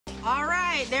All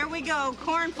right, there we go.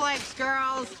 Cornflakes,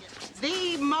 girls.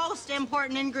 The most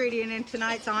important ingredient in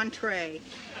tonight's entree.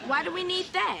 Why do we need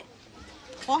that?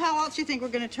 Well, how else do you think we're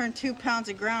going to turn 2 pounds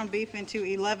of ground beef into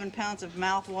 11 pounds of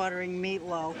mouth-watering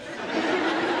meatloaf?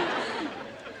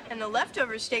 And the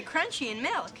leftovers stay crunchy in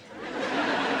milk.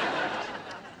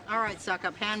 All right, suck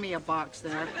up. Hand me a box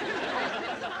there.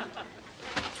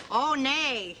 Oh,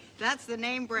 nay. That's the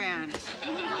name brand.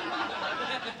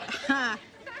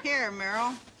 Here,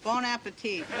 Meryl. Bon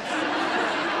appetit.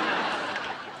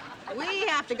 We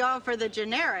have to go for the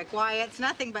generic. Why, it's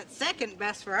nothing but second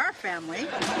best for our family.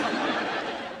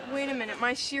 Wait a minute.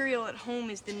 My cereal at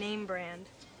home is the name brand.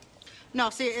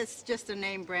 No, see, it's just a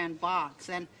name brand box,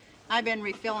 and I've been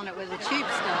refilling it with the cheap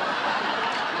stuff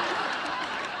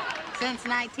since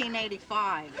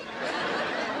 1985.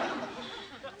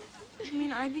 You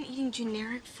mean I've been eating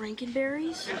generic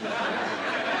Frankenberries?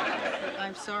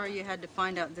 I'm sorry you had to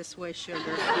find out this way, sugar.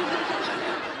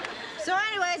 So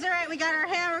anyways, all right, we got our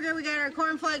hamburger, we got our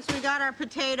cornflakes, we got our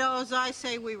potatoes. I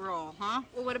say we roll, huh?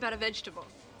 Well, what about a vegetable?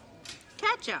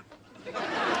 Ketchup.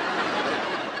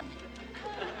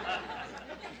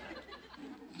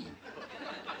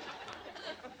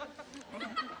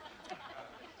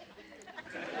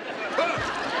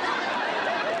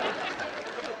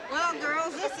 Well,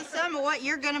 girls, this is some of what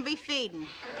you're gonna be feeding.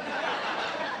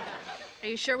 Are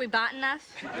you sure we bought enough?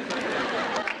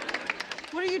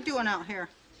 What are you doing out here?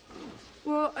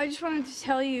 Well, I just wanted to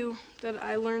tell you that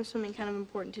I learned something kind of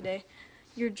important today.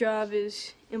 Your job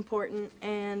is important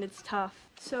and it's tough.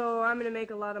 So I'm gonna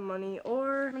make a lot of money,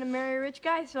 or I'm gonna marry a rich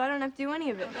guy so I don't have to do any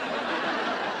of it.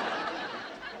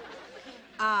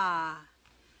 Ah,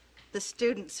 the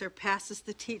student surpasses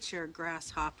the teacher,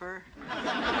 grasshopper.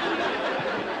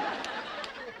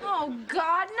 Oh,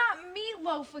 God, not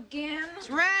meatloaf again. It's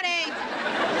ready.